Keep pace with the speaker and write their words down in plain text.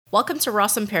Welcome to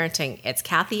Rawsome Parenting. It's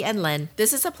Kathy and Lynn.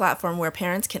 This is a platform where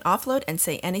parents can offload and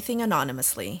say anything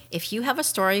anonymously. If you have a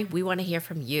story, we want to hear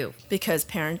from you. Because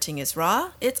parenting is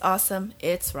raw, it's awesome,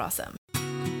 it's Rawsome.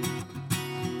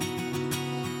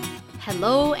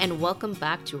 Hello and welcome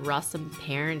back to Rawsome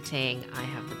Parenting. I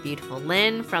have the beautiful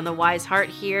Lynn from The Wise Heart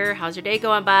here. How's your day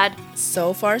going, bud?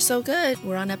 So far, so good.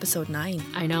 We're on episode 9.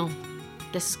 I know.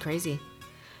 This is crazy.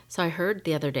 So I heard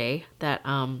the other day that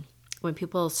when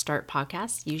people start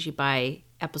podcasts, usually by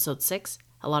episode 6,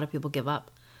 a lot of people give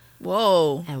up.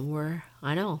 Whoa. And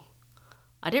I know.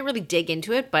 I didn't really dig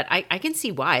into it, but I can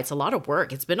see why. It's a lot of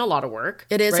work. It's been a lot of work.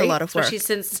 It is right? a lot of work.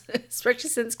 Especially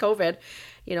since COVID.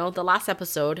 You know, the last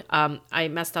episode, I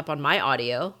messed up on my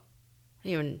audio. I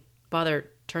didn't even bother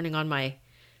turning on my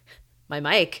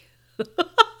mic. It's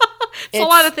a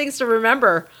lot of things to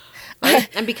remember. Right?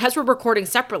 And because we're recording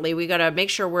separately, we got to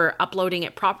make sure we're uploading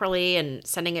it properly and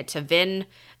sending it to Vin.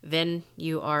 Vin,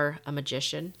 you are a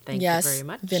magician. Thank you very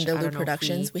much. Vindaloo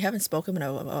Productions. We haven't spoken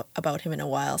about him in a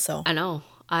while, so. I know.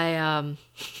 I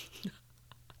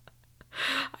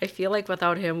feel like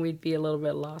without him, we'd be a little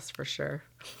bit lost for sure.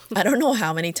 I don't know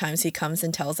how many times he comes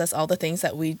and tells us all the things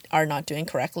that we are not doing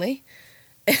correctly.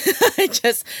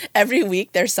 Just every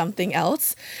week there's something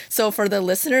else. So for the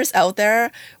listeners out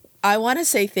there, I want to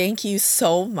say thank you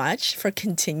so much for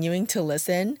continuing to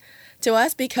listen to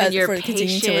us because for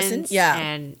continuing to listen. Yeah.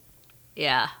 And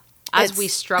as we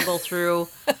struggle through,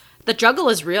 the juggle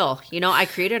is real. You know, I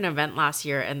created an event last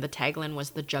year and the tagline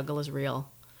was "The juggle is real."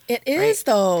 It is,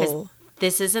 though.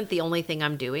 This isn't the only thing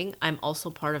I'm doing. I'm also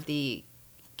part of the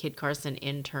Kid Carson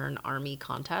Intern Army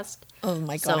contest. Oh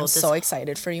my God, I'm so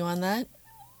excited for you on that.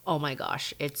 Oh my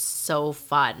gosh, it's so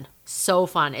fun. So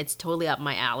fun. It's totally up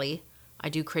my alley. I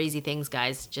do crazy things,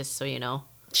 guys, just so you know.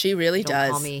 She really does.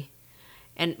 Don't call me.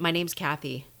 And my name's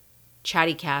Kathy.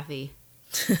 Chatty Kathy.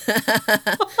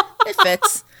 It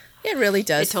fits. It really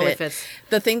does It totally fit. fits.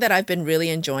 The thing that I've been really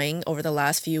enjoying over the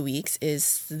last few weeks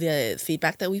is the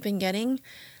feedback that we've been getting.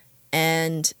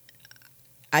 And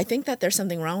I think that there's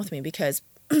something wrong with me because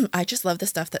I just love the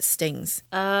stuff that stings.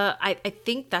 I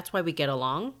think that's why we get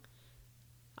along.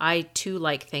 I too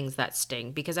like things that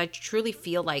sting because I truly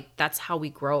feel like that's how we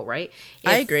grow, right?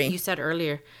 I agree. You said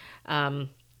earlier,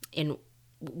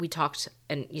 we talked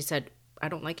and you said, I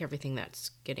don't like everything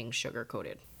that's getting sugar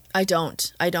coated. I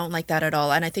don't like that at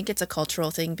all. And I think it's a cultural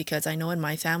thing because I know in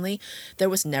my family, there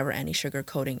was never any sugar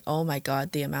coating. Oh my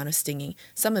God, the amount of stinging.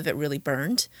 Some of it really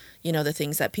burned, you know, the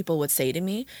things that people would say to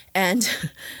me. And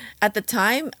at the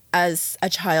time, as a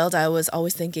child, I was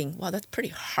always thinking, wow, that's pretty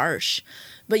harsh.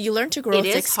 But you learn to grow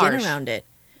thick skin around it.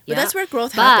 But that's where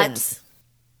growth happens.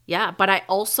 Yeah, but I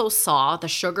also saw the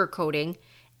sugar coating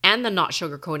and the not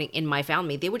sugar coating in my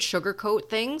family. They would sugarcoat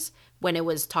things when it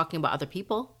was talking about other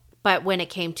people. But when it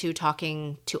came to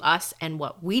talking to us and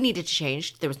what we needed to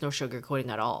change, there was no sugarcoating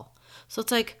at all. So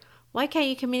it's like, why can't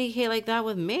you communicate like that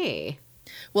with me?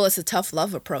 Well, it's a tough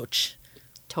love approach.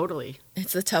 Totally.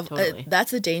 It's a tough, that's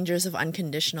the dangers of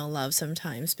unconditional love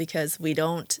sometimes because we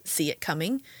don't see it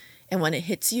coming. And when it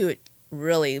hits you, it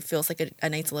really feels like a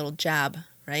nice little jab,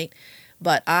 right?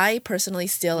 But I personally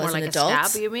still, More as like an adult. A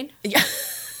stab, you mean? Yeah.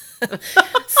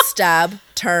 Stab,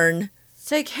 turn.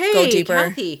 It's like, hey, go deeper.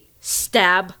 Kathy,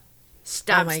 stab.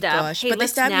 Oh my gosh. Hey, but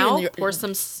let's they stab now you pour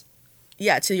some...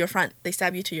 Yeah, to your front. They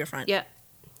stab you to your front. Yeah.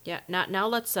 Now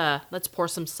let's pour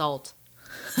some salt.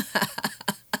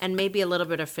 And maybe a little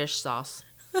bit of fish sauce.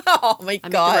 Oh my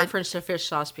God. I make a reference to fish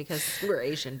sauce because we're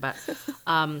Asian, but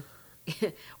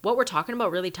what we're talking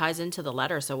about really ties into the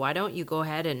letter. So why don't you go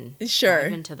ahead and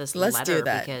dive into this Let's letter? Do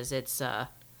that. Because it's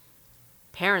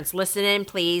parents, listen in,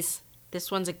 please.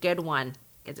 This one's a good one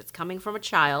because it's coming from a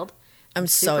child. I'm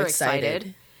so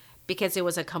excited. Because it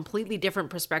was a completely different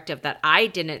perspective that I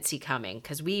didn't see coming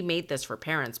because we made this for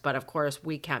parents. But of course,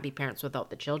 we can't be parents without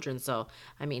the children. So,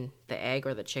 I mean, the egg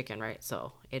or the chicken, right?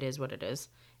 So it is what it is.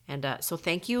 And so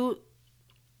thank you,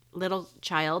 little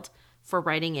child, for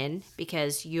writing in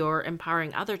because you're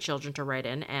empowering other children to write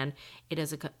in. And it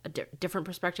is a different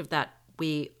perspective that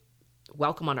we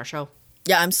welcome on our show.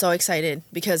 Yeah, I'm so excited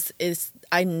because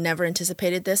I never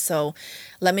anticipated this, so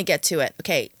let me get to it.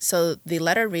 Okay, so the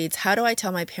letter reads, how do I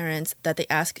tell my parents that they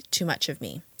ask too much of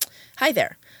me? Hi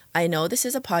there. I know this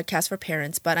is a podcast for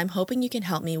parents, but I'm hoping you can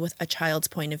help me with a child's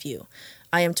point of view.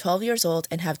 I am 12 years old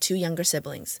and have 2 younger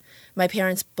siblings. My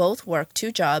parents both work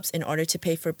 2 jobs in order to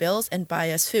pay for bills and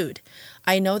buy us food.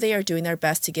 I know they are doing their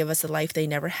best to give us a life they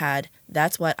never had.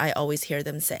 That's what I always hear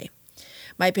them say.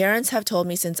 My parents have told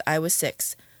me since I was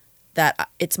 6 that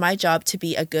it's my job to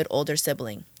be a good older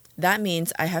sibling. That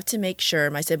means I have to make sure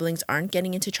my siblings aren't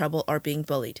getting into trouble or being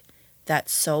bullied.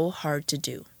 That's so hard to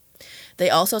do. They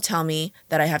also tell me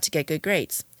that I have to get good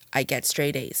grades. I get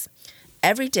straight A's.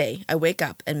 Every day, I wake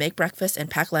up and make breakfast and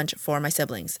pack lunch for my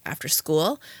siblings. After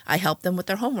school, I help them with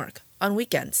their homework. On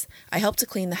weekends, I help to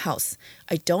clean the house.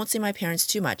 I don't see my parents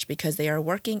too much because they are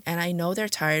working and I know they're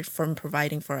tired from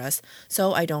providing for us,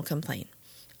 so I don't complain.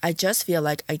 I just feel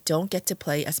like I don't get to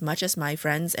play as much as my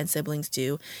friends and siblings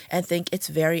do and think it's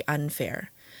very unfair.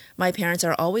 My parents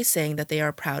are always saying that they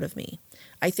are proud of me.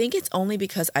 I think it's only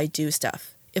because I do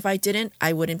stuff. If I didn't,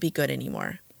 I wouldn't be good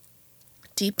anymore.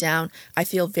 Deep down, I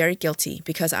feel very guilty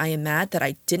because I am mad that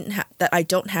I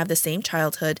don't have the same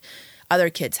childhood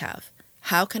other kids have.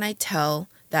 How can I tell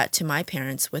that to my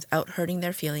parents without hurting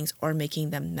their feelings or making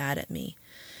them mad at me?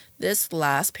 This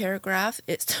last paragraph,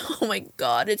 oh my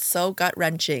God, it's so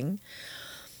gut-wrenching.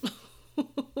 And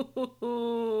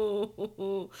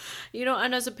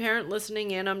as a parent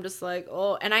listening in, I'm just like,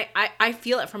 oh, and I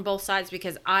feel it from both sides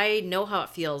because I know how it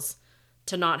feels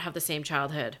to not have the same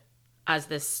childhood as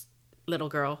this little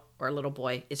girl or little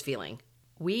boy is feeling.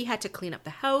 We had to clean up the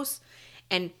house,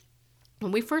 and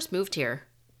when we first moved here,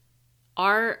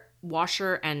 our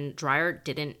washer and dryer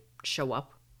didn't show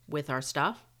up with our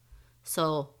stuff.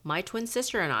 So my twin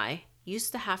sister and I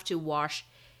used to have to wash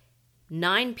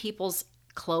 9 people's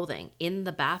clothing in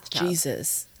the bathtub.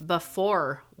 Jesus.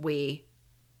 Before we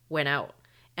went out.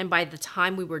 And by the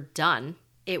time we were done,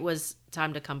 it was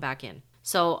time to come back in.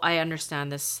 So I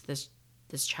understand this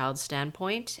child's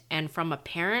standpoint. And from a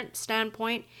parent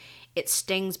standpoint, it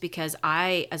stings because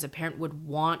I, as a parent, would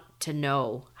want to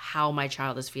know how my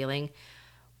child is feeling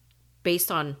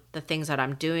based on the things that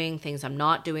I'm doing, things I'm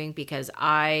not doing, because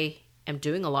I am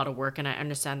doing a lot of work and I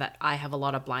understand that I have a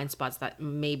lot of blind spots that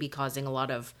may be causing a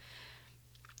lot of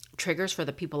triggers for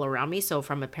the people around me. So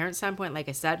from a parent standpoint, like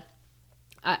I said,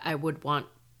 I would want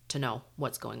to know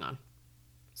what's going on.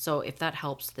 So if that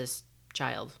helps this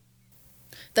child.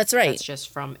 That's right. That's just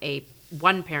from a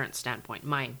one parent standpoint,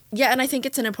 mine. Yeah, and I think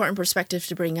it's an important perspective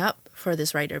to bring up for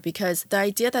this writer because the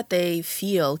idea that they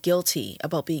feel guilty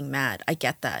about being mad, I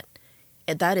get that.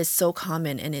 That is so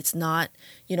common, and it's not,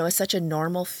 it's such a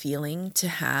normal feeling to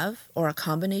have, or a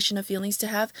combination of feelings to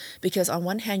have, because on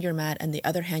one hand you're mad and the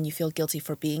other hand you feel guilty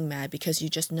for being mad because you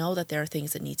just know that there are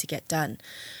things that need to get done.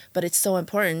 But it's so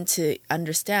important to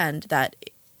understand that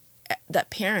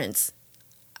parents,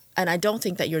 and I don't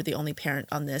think that you're the only parent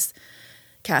on this,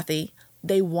 Kathy,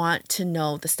 they want to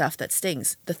know the stuff that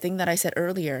stings. The thing that I said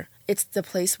earlier, it's the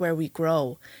place where we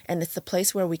grow, and it's the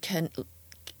place where we can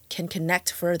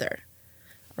connect further.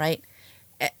 Right?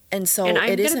 And so and I'm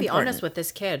it is going to be important. honest with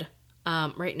this kid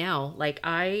right now. Like,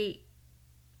 I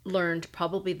learned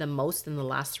probably the most in the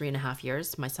last 3.5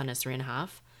 years. My son is 3.5.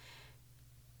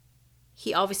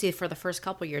 He obviously, for the first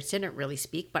couple of years, didn't really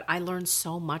speak, but I learned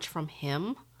so much from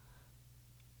him.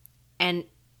 And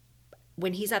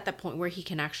when he's at that point where he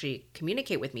can actually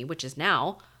communicate with me, which is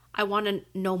now, I want to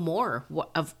know more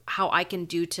of how I can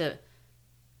do to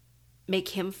make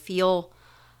him feel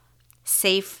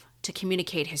safe to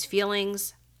communicate his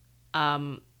feelings,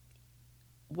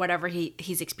 whatever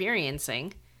he's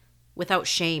experiencing, without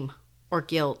shame or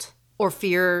guilt or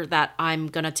fear that I'm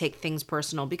going to take things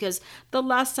personal. Because the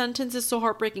last sentence is so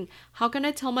heartbreaking. How can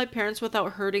I tell my parents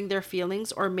without hurting their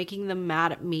feelings or making them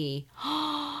mad at me?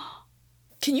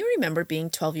 Can you remember being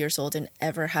 12 years old and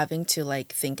ever having to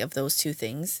think of those two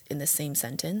things in the same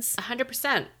sentence?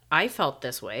 100%. I felt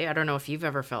this way. I don't know if you've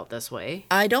ever felt this way.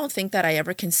 I don't think that I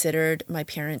ever considered my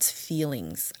parents'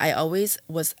 feelings. I always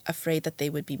was afraid that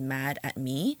they would be mad at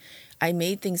me. I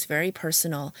made things very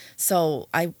personal. So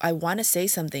I want to say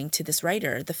something to this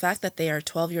writer. The fact that they are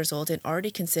 12 years old and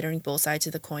already considering both sides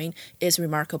of the coin is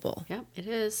remarkable. Yeah, it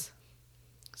is.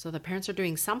 So the parents are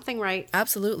doing something right.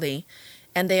 Absolutely.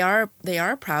 And they are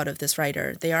proud of this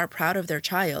writer. They are proud of their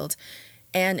child.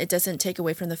 And it doesn't take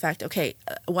away from the fact,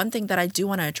 one thing that I do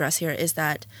want to address here is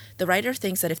that the writer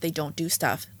thinks that if they don't do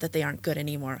stuff, that they aren't good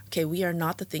anymore. Okay, we are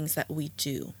not the things that we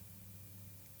do.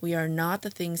 We are not the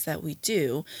things that we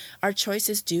do. Our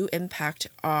choices do impact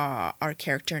our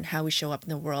character and how we show up in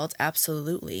the world,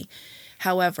 absolutely.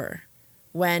 However,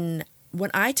 when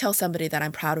I tell somebody that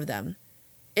I'm proud of them,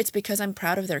 it's because I'm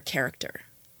proud of their character.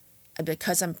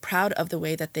 Because I'm proud of the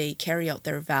way that they carry out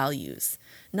their values,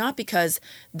 not because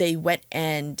they went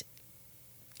and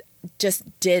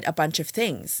just did a bunch of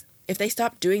things. If they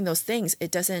stop doing those things,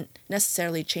 it doesn't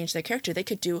necessarily change their character. They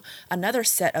could do another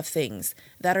set of things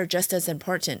that are just as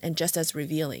important and just as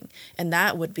revealing. And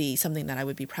that would be something that I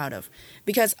would be proud of.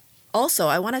 Because also,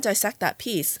 I want to dissect that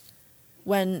piece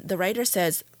when the writer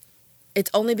says,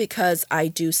 it's only because I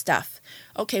do stuff.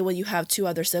 Okay, well, you have 2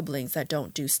 other siblings that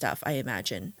don't do stuff, I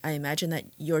imagine. I imagine that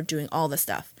you're doing all the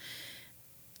stuff.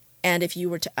 And if you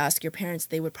were to ask your parents,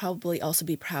 they would probably also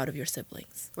be proud of your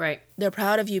siblings. Right. They're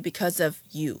proud of you because of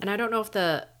you. And I don't know if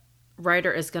the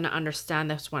writer is going to understand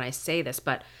this when I say this,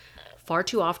 but far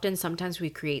too often, sometimes we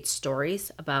create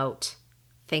stories about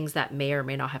things that may or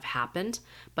may not have happened,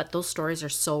 but those stories are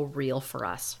so real for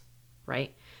us,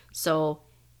 right? So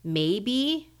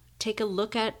maybe take a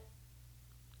look at,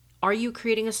 are you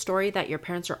creating a story that your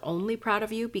parents are only proud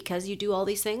of you because you do all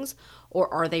these things,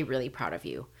 or are they really proud of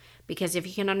you? Because if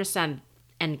you can understand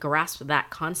and grasp that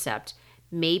concept,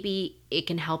 maybe it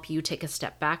can help you take a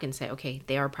step back and say, okay,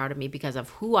 they are proud of me because of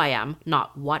who I am,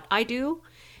 not what I do.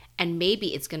 And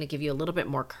maybe it's going to give you a little bit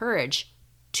more courage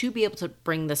to be able to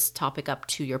bring this topic up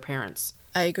to your parents.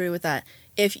 I agree with that.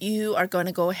 If you are going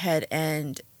to go ahead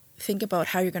and think about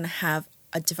how you're going to have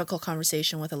a difficult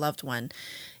conversation with a loved one,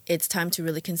 it's time to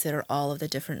really consider all of the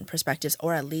different perspectives,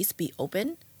 or at least be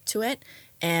open to it.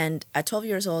 And at 12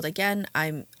 years old, again,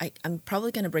 I'm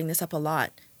probably going to bring this up a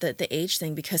lot, the age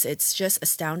thing, because it's just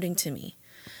astounding to me.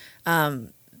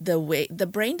 The way the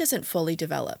brain doesn't fully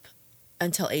develop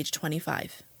until age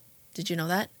 25. Did you know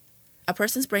that? A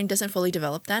person's brain doesn't fully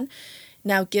develop then.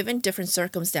 Now, given different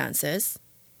circumstances,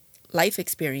 life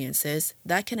experiences,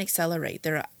 that can accelerate.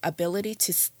 Their ability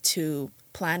to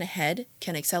plan ahead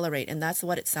can accelerate. And that's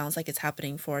what it sounds like it's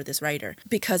happening for this writer.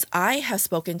 Because I have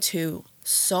spoken to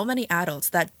so many adults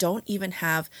that don't even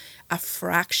have a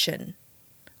fraction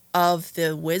of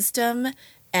the wisdom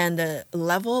and the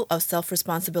level of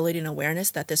self-responsibility and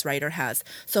awareness that this writer has.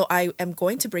 So I am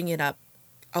going to bring it up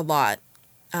a lot.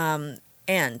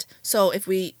 And so if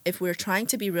we're trying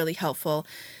to be really helpful,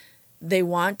 they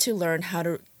want to learn how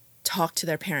to talk to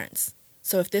their parents.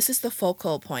 So if this is the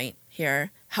focal point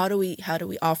here, how do we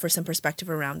offer some perspective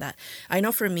around that? I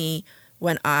know for me,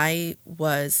 when I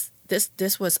was,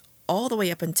 this was all the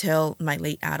way up until my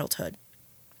late adulthood,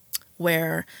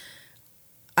 where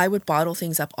I would bottle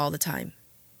things up all the time.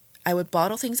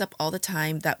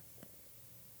 That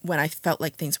when I felt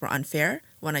like things were unfair,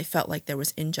 when I felt like there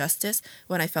was injustice,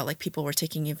 when I felt like people were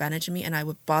taking advantage of me, and I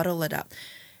would bottle it up.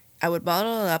 I would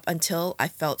bottle it up until I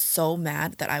felt so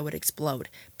mad that I would explode.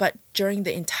 But during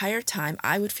the entire time,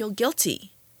 I would feel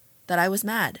guilty that I was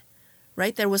mad,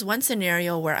 right? There was one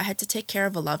scenario where I had to take care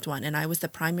of a loved one, and I was the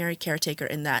primary caretaker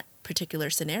in that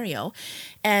particular scenario.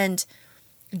 And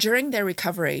during their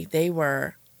recovery, they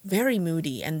were very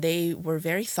moody, and they were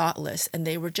very thoughtless, and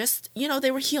they were just,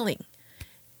 they were healing.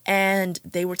 And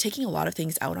they were taking a lot of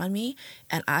things out on me,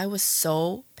 and I was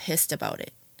so pissed about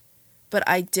it. But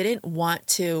I didn't want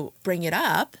to bring it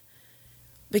up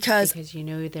because you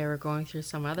knew they were going through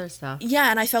some other stuff. Yeah,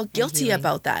 and I felt guilty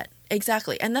about that.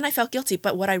 Exactly. And then I felt guilty.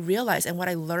 But what I realized and what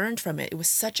I learned from it, it was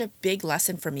such a big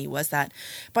lesson for me, was that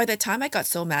by the time I got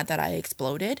so mad that I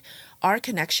exploded, our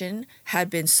connection had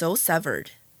been so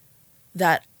severed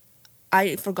that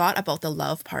I forgot about the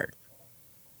love part.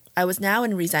 I was now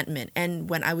in resentment. And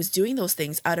when I was doing those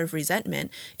things out of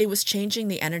resentment, it was changing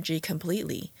the energy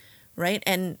completely. Right?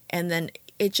 And then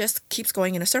it just keeps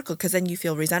going in a circle, because then you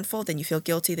feel resentful, then you feel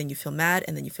guilty, then you feel mad,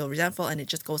 and then you feel resentful, and it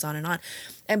just goes on and on.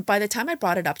 And by the time I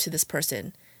brought it up to this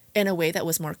person in a way that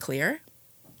was more clear,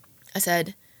 I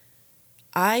said,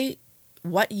 the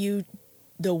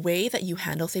way that you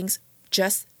handle things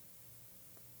just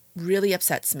really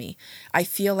upsets me. I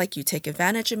feel like you take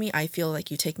advantage of me. I feel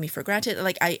like you take me for granted.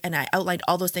 I outlined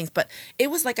all those things, but it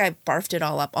was like I barfed it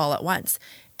all up all at once.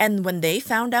 And when they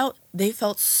found out, they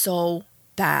felt so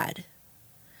bad.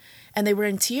 And they were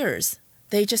in tears.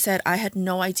 They just said, I had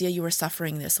no idea you were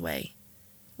suffering this way.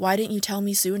 Why didn't you tell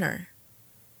me sooner?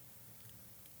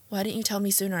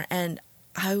 And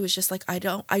I was just like, I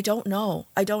don't know.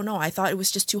 I thought it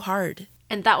was just too hard.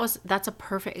 And that's a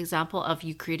perfect example of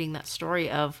you creating that story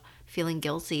of feeling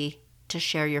guilty to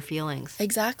share your feelings.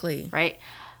 Exactly. Right?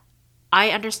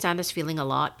 I understand this feeling a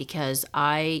lot, because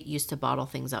I used to bottle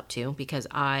things up too, because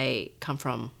I come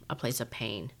from a place of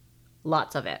pain.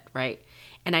 Lots of it, right?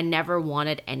 And I never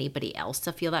wanted anybody else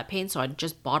to feel that pain, so I'd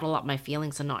just bottle up my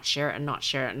feelings and not share it and not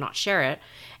share it and not share it.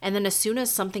 And then as soon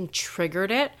as something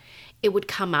triggered it, it would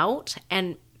come out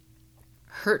and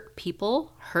hurt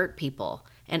people.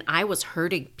 And I was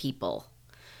hurting people.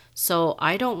 So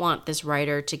I don't want this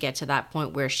writer to get to that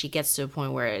point where she gets to a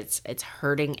point where it's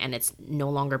hurting and it's no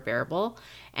longer bearable,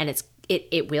 and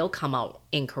it will come out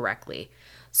incorrectly.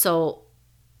 So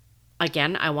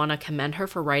again, I want to commend her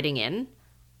for writing in.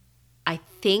 I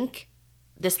think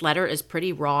this letter is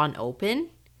pretty raw and open.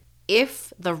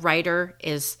 If the writer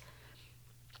is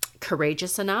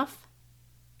courageous enough,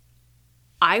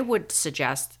 I would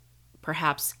suggest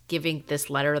perhaps giving this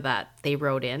letter that they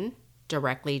wrote in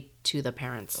directly to the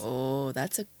parents. Oh,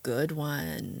 that's a good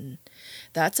one.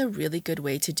 That's a really good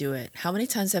way to do it. How many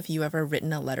times have you ever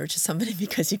written a letter to somebody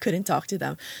because you couldn't talk to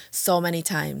them? So many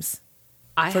times.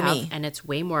 I For have, me. and it's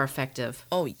way more effective.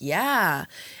 Oh, yeah.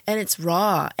 And it's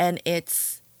raw. And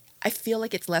I feel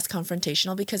like it's less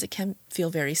confrontational because it can feel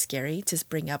very scary to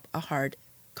bring up a hard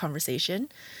conversation.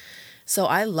 So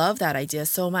I love that idea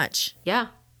so much. Yeah.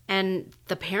 And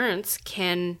the parents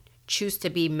can choose to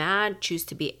be mad, choose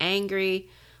to be angry,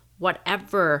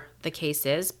 whatever the case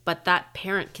is, but that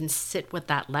parent can sit with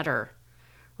that letter,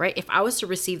 right? If I was to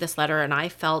receive this letter and I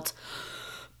felt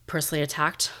personally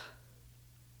attacked,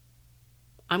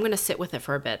 I'm going to sit with it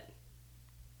for a bit.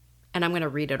 And I'm going to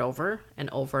read it over and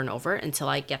over and over until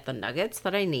I get the nuggets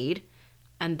that I need,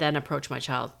 and then approach my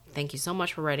child. Thank you so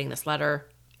much for writing this letter.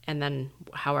 And then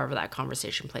however that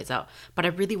conversation plays out. But I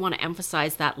really want to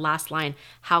emphasize that last line.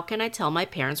 How can I tell my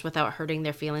parents without hurting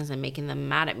their feelings and making them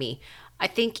mad at me? I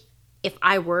think if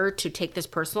I were to take this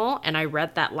personal and I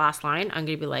read that last line, I'm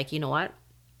going to be like, you know what?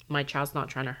 My child's not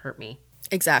trying to hurt me.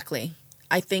 Exactly.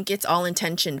 I think it's all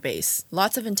intention based.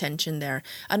 Lots of intention there.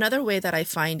 Another way that I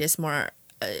find is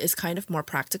kind of more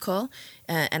practical,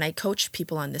 and I coach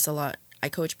people on this a lot. I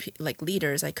coach like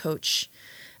leaders. I coach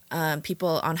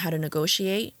people on how to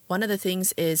negotiate. One of the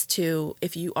things is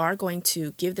if you are going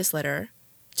to give this letter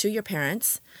to your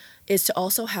parents, is to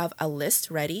also have a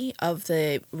list ready of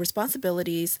the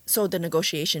responsibilities. So the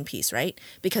negotiation piece, right?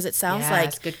 Because it sounds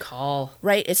like, good call.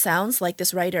 right? It sounds like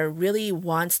this writer really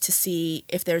wants to see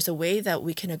if there's a way that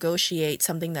we can negotiate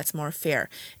something that's more fair.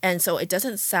 And so it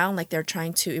doesn't sound like they're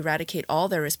trying to eradicate all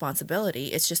their responsibility.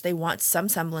 It's just they want some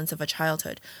semblance of a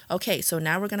childhood. Okay, so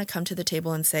now we're going to come to the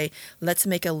table and say, let's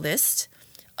make a list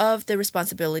of the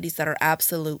responsibilities that are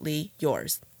absolutely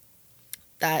yours.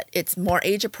 That it's more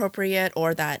age appropriate,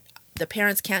 or that the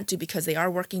parents can't do because they are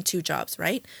working 2 jobs,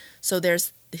 right? So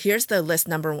here's the list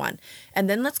number 1. And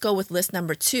then let's go with list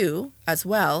number 2 as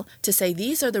well to say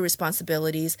these are the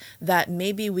responsibilities that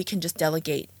maybe we can just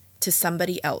delegate to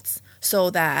somebody else,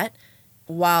 so that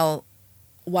while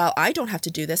I don't have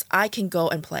to do this, I can go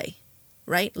and play,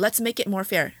 right? Let's make it more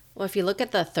fair. Well, if you look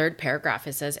at the third paragraph,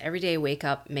 it says, every day I wake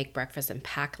up, make breakfast, and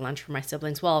pack lunch for my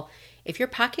siblings. Well, if you're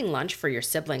packing lunch for your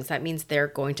siblings, that means they're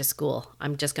going to school.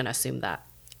 I'm just going to assume that.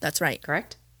 That's right.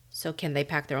 Correct? So can they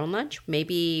pack their own lunch?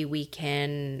 Maybe we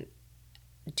can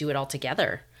do it all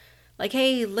together. Like,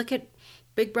 hey, look at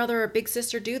big brother or big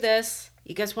sister do this.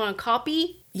 You guys want a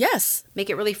copy? Yes. Make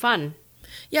it really fun.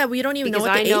 Yeah, we don't even know Because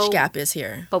what the I know- age gap is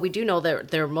here. But we do know that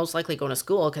they're most likely going to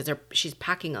school because she's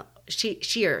packing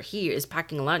she or he is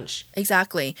packing lunch.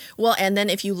 Exactly. Well, and then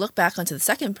if you look back onto the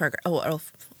second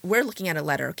paragraph, we're looking at a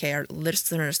letter, okay? Our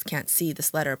listeners can't see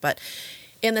this letter, but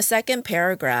in the second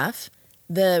paragraph,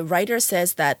 the writer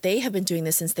says that they have been doing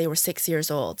this since they were 6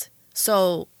 years old.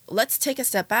 So let's take a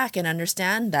step back and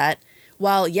understand that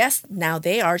while, yes, now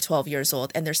they are 12 years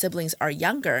old and their siblings are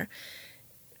younger,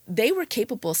 they were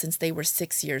capable since they were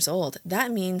 6 years old.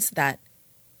 That means that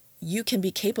you can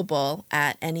be capable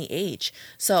at any age.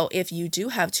 So if you do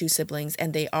have 2 siblings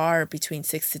and they are between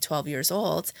 6 to 12 years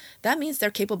old, that means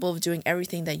they're capable of doing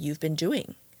everything that you've been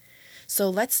doing. So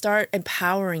let's start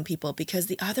empowering people, because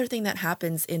the other thing that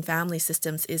happens in family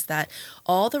systems is that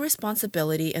all the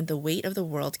responsibility and the weight of the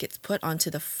world gets put onto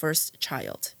the first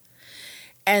child.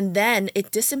 And then it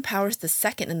disempowers the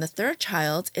second and the third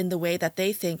child in the way that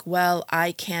they think, well,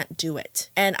 I can't do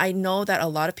it. And I know that a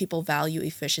lot of people value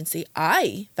efficiency.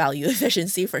 I value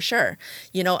efficiency for sure.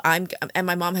 You know, and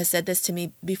my mom has said this to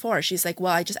me before. She's like,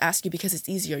 well, I just ask you because it's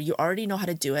easier. You already know how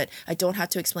to do it. I don't have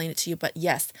to explain it to you. But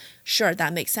yes, sure,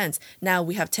 that makes sense. Now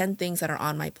we have 10 things that are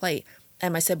on my plate,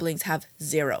 and my siblings have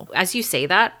 0. As you say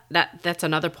that's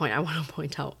another point I want to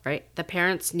point out, right? The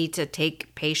parents need to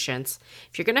take patience.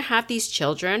 If you're going to have these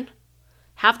children,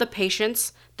 have the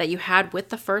patience that you had with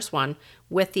the first one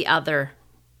with the others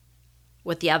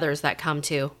that come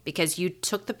too, because you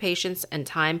took the patience and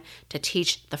time to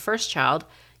teach the first child.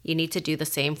 You need to do the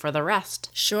same for the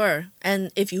rest. Sure.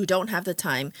 And if you don't have the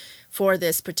time for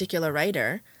this particular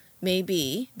writer,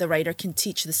 maybe the writer can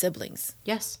teach the siblings.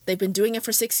 Yes. They've been doing it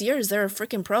for 6 years. They're a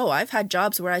freaking pro. I've had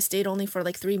jobs where I stayed only for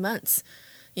like 3 months.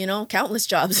 You know, countless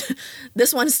jobs.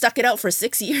 This one stuck it out for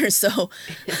 6 years. So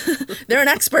they're an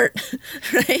expert,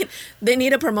 right? They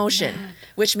need a promotion,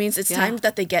 which means it's time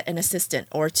that they get an assistant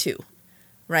or 2.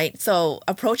 Right? So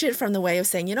approach it from the way of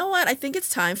saying, you know what? I think it's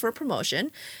time for a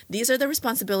promotion. These are the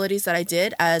responsibilities that I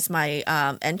did as my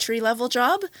entry-level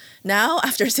job. Now,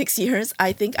 after 6 years,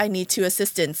 I think I need 2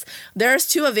 assistants. There's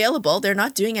 2 available. They're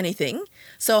not doing anything.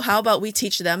 So how about we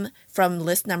teach them from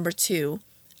list number 2?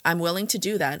 I'm willing to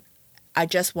do that. I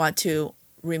just want to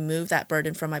remove that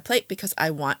burden from my plate because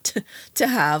I want to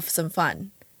have some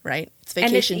fun, right? It's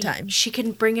vacation time. She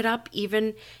can bring it up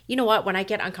even, you know what, when I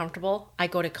get uncomfortable, I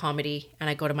go to comedy and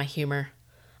I go to my humor.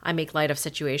 I make light of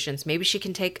situations. Maybe she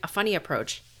can take a funny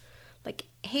approach. Like,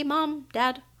 hey, Mom,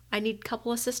 Dad, I need a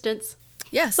couple assistants.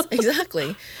 Yes,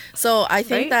 exactly. So I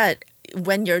think that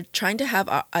when you're trying to have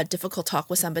a difficult talk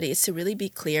with somebody, is to really be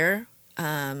clear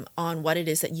on what it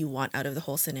is that you want out of the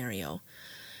whole scenario.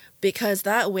 Because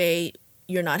that way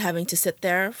you're not having to sit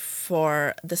there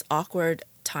for this awkward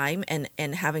time and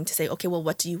having to say, okay, well,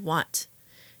 what do you want?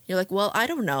 You're like, well, I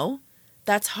don't know.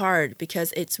 That's hard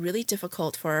because it's really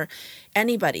difficult for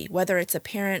anybody, whether it's a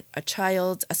parent, a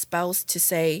child, a spouse,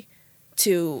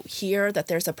 to hear that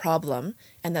there's a problem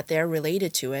and that they're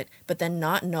related to it, but then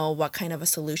not know what kind of a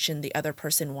solution the other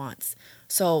person wants.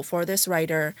 So for this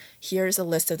writer, here's a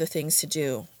list of the things to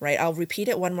do, right? I'll repeat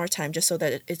it one more time just so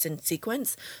that it's in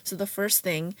sequence. So the first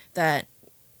thing that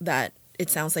it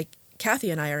sounds like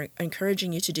Kathy and I are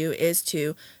encouraging you to do is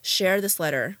to share this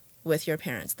letter with your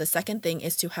parents. The second thing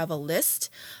is to have a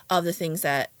list of the things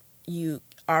that you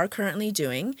are currently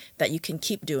doing that you can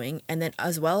keep doing, and then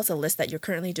as well as a list that you're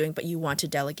currently doing but you want to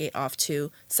delegate off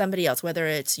to somebody else, whether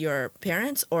it's your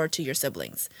parents or to your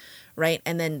siblings, right?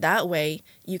 And then that way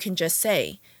you can just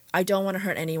say, I don't want to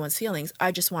hurt anyone's feelings.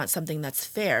 I just want something that's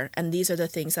fair. And these are the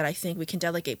things that I think we can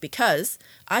delegate because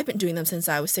I've been doing them since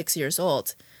I was 6 years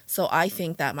old. So I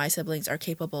think that my siblings are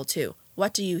capable too.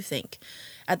 What do you think?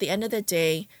 At the end of the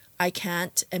day, I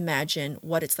can't imagine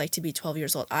what it's like to be 12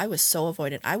 years old. I was so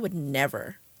avoidant. I would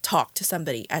never talk to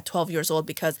somebody at 12 years old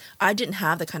because I didn't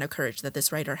have the kind of courage that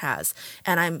this writer has.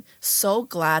 And I'm so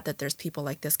glad that there's people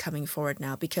like this coming forward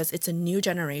now because it's a new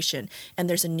generation and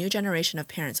there's a new generation of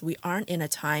parents. We aren't in a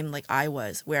time like I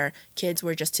was where kids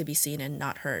were just to be seen and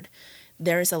not heard.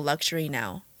 There is a luxury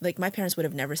now. Like my parents would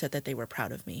have never said that they were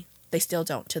proud of me. They still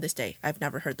don't to this day. I've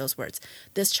never heard those words.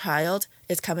 This child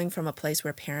is coming from a place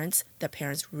where parents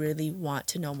really want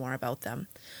to know more about them.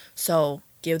 So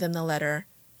give them the letter,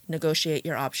 negotiate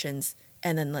your options,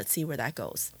 and then let's see where that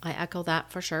goes. I echo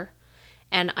that for sure.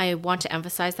 And I want to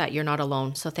emphasize that you're not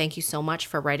alone. So thank you so much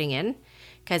for writing in,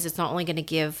 because it's not only going to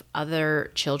give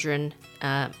other children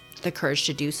the courage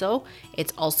to do so,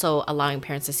 it's also allowing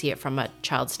parents to see it from a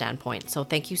child's standpoint. So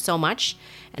thank you so much.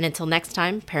 And until next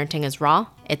time, parenting is raw.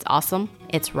 It's awesome.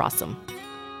 It's rawsome.